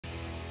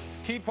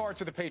Key parts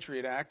of the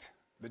Patriot Act,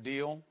 the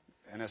deal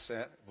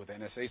with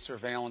NSA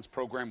surveillance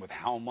program, with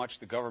how much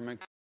the government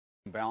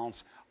can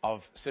balance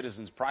of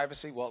citizens'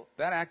 privacy. Well,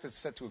 that act is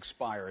set to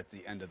expire at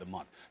the end of the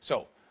month.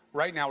 So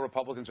right now,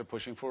 Republicans are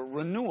pushing for a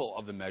renewal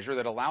of the measure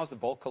that allows the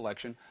bulk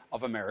collection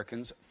of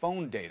Americans'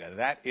 phone data.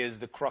 That is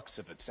the crux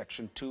of it,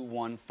 Section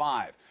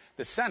 215.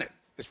 The Senate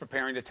is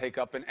preparing to take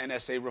up an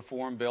NSA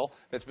reform bill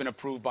that's been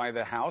approved by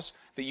the House,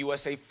 the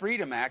USA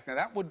Freedom Act. Now,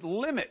 that would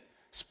limit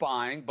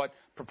spying, but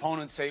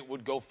proponents say it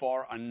would go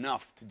far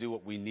enough to do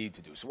what we need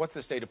to do. So what's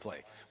the state of play?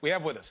 We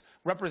have with us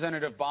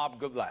Representative Bob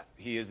Goodlatte.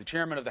 He is the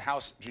chairman of the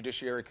House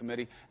Judiciary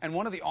Committee and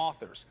one of the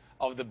authors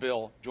of the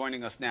bill,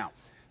 joining us now.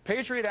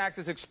 Patriot Act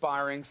is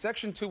expiring.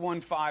 Section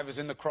 215 is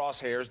in the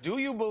crosshairs. Do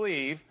you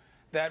believe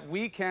that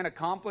we can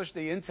accomplish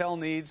the intel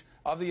needs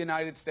of the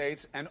United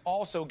States and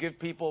also give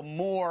people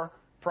more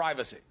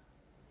privacy?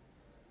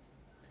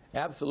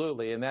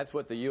 Absolutely, and that's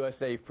what the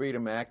USA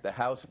Freedom Act, the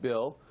House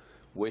bill,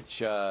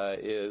 which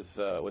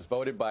was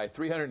voted by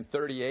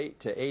 338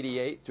 to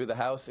 88 through the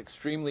House,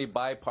 extremely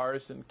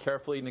bipartisan,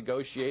 carefully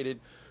negotiated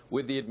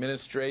with the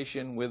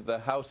administration, with the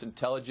House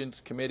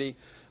Intelligence Committee,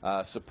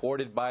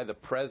 supported by the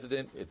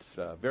President. It's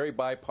very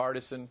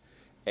bipartisan,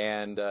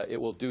 and it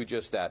will do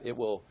just that. It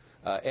will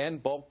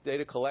end bulk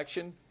data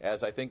collection,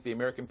 as I think the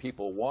American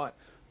people want,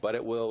 but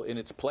it will, in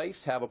its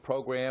place, have a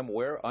program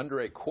where,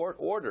 under a court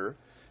order,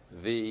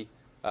 the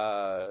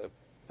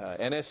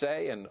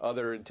NSA and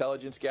other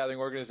intelligence gathering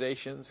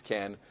organizations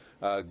can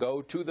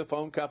go to the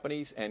phone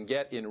companies and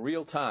get in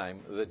real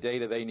time the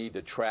data they need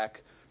to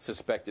track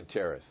suspected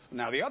terrorists.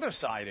 Now, the other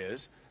side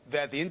is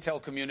that the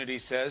intel community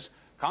says,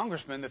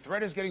 Congressman, the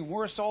threat is getting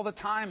worse all the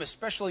time,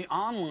 especially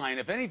online.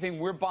 If anything,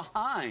 we're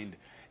behind.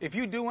 If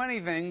you do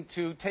anything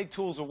to take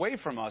tools away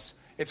from us,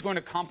 it's going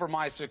to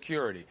compromise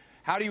security.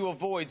 How do you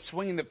avoid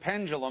swinging the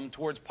pendulum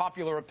towards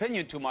popular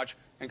opinion too much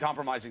and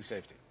compromising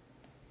safety?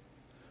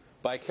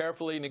 By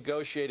carefully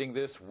negotiating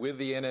this with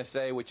the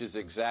NSA, which is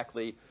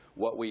exactly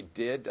what we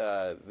did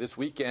this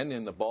weekend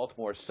in the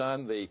Baltimore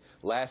Sun. The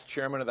last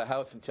chairman of the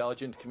House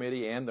Intelligence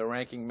Committee and the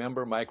ranking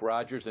member, Mike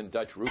Rogers and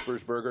Dutch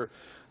Ruppersberger,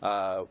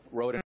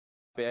 wrote an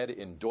op-ed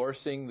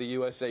endorsing the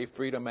USA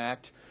Freedom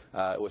Act.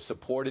 It was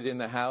supported in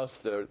the House.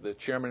 The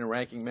chairman and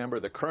ranking member,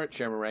 the current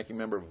chairman and ranking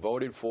member,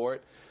 voted for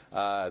it.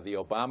 The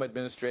Obama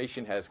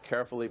administration has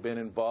carefully been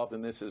involved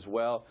in this as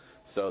well.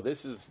 So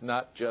this is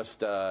not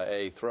just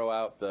a throw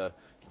out the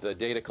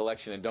data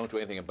collection and don't do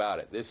anything about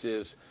it. This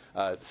is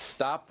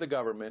stop the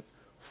government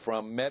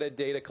from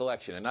metadata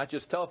collection, and not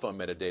just telephone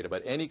metadata,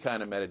 but any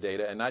kind of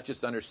metadata, and not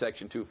just under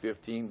Section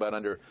 215, but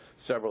under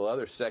several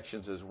other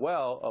sections as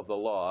well of the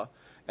law,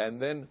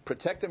 and then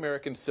protect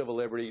American civil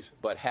liberties,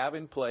 but have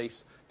in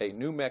place a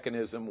new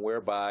mechanism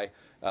whereby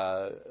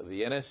the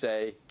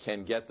NSA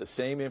can get the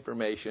same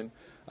information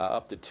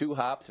up to 2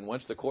 hops, and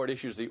once the court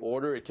issues the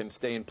order, it can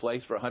stay in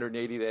place for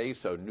 180 days,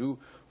 so new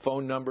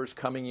phone numbers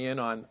coming in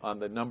on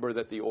the number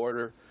that the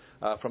order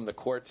from the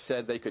court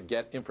said they could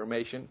get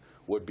information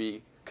would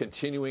be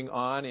continuing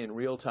on in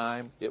real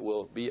time. It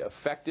will be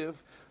effective,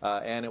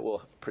 and it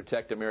will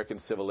protect American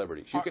civil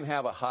liberties. You can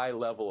have a high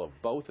level of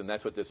both, and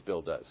that's what this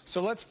bill does.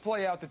 So let's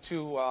play out the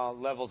two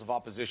levels of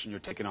opposition you're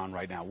taking on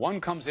right now. One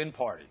comes in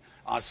party.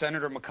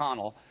 Senator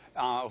McConnell,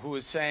 who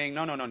is saying,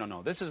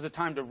 no, this is the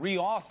time to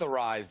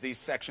reauthorize these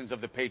sections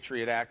of the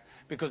Patriot Act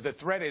because the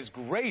threat is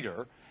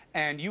greater,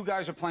 and you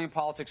guys are playing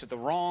politics at the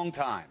wrong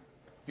time.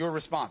 Your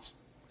response?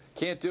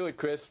 Can't do it,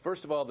 Chris.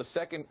 First of all, the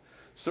Second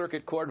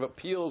Circuit Court of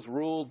Appeals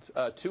ruled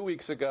 2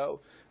 weeks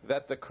ago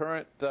that the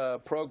current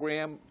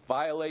program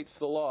violates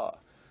the law.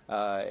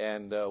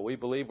 And we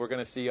believe we're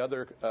going to see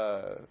other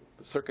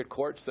circuit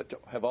courts that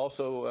have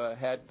also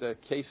had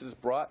cases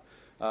brought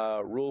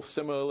rule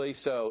similarly.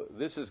 So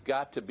this has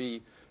got to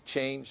be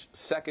changed.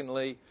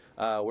 Secondly,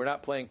 we're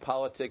not playing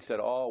politics at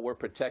all. We're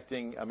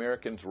protecting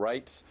Americans'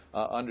 rights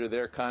under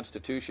their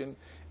Constitution.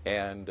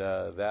 And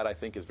that, I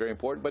think, is very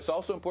important. But it's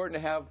also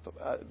important to have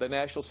the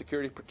national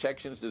security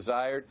protections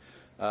desired.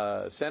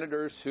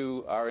 Senators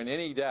who are in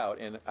any doubt,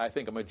 and I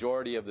think a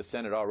majority of the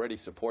Senate already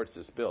supports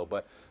this bill,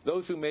 but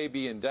those who may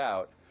be in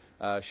doubt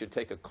should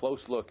take a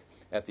close look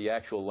at the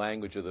actual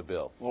language of the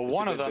bill. Well,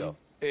 one of them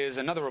is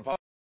another Republican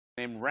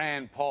named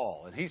Rand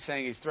Paul, and he's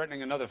saying he's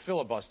threatening another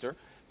filibuster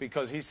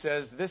because he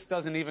says this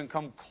doesn't even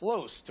come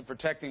close to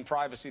protecting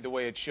privacy the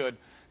way it should.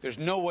 There's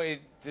no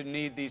way to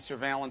need these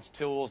surveillance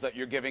tools that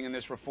you're giving in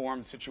this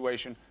reform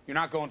situation. You're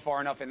not going far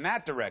enough in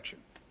that direction.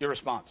 Your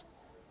response?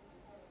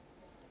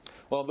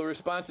 Well, the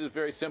response is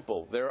very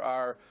simple. There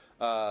are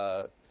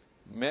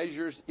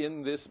measures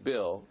in this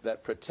bill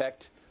that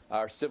protect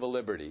our civil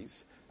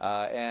liberties,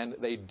 and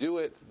they do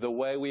it the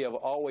way we have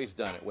always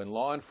done it. When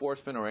law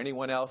enforcement or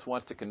anyone else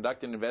wants to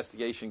conduct an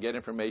investigation, get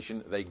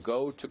information, they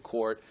go to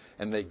court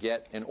and they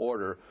get an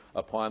order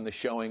upon the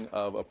showing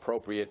of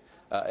appropriate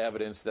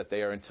evidence that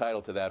they are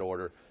entitled to that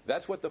order.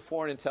 That's what the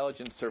Foreign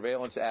Intelligence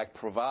Surveillance Act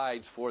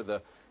provides for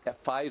the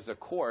FISA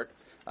court,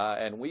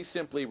 and we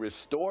simply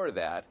restore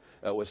that.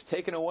 It was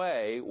taken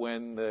away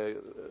when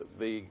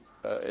the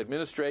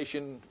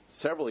administration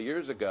several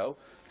years ago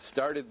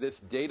started this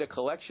data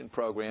collection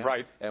program,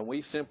 right, and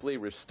we simply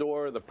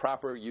restore the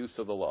proper use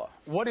of the law.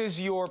 What is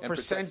your and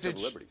percentage?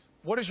 Civil liberties.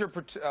 What is your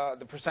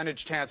the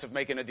percentage chance of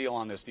making a deal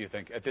on this, do you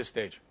think, at this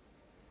stage?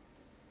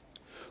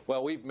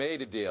 Well, we've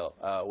made a deal.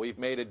 We've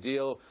made a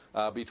deal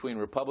between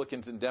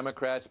Republicans and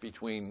Democrats,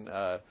 between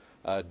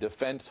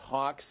defense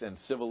hawks and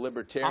civil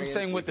libertarians. I'm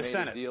saying with the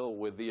Senate. We've made a deal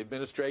with the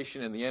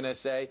administration and the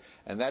NSA,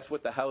 and that's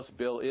what the House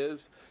bill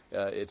is.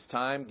 It's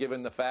time,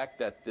 given the fact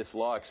that this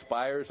law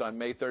expires on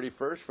May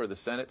 31st, for the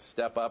Senate to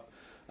step up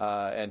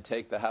and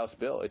take the House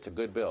bill. It's a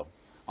good bill.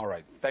 All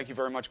right. Thank you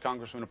very much,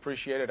 Congressman.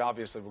 Appreciate it.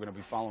 Obviously, we're going to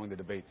be following the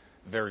debate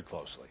very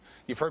closely.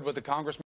 You've heard what the Congressman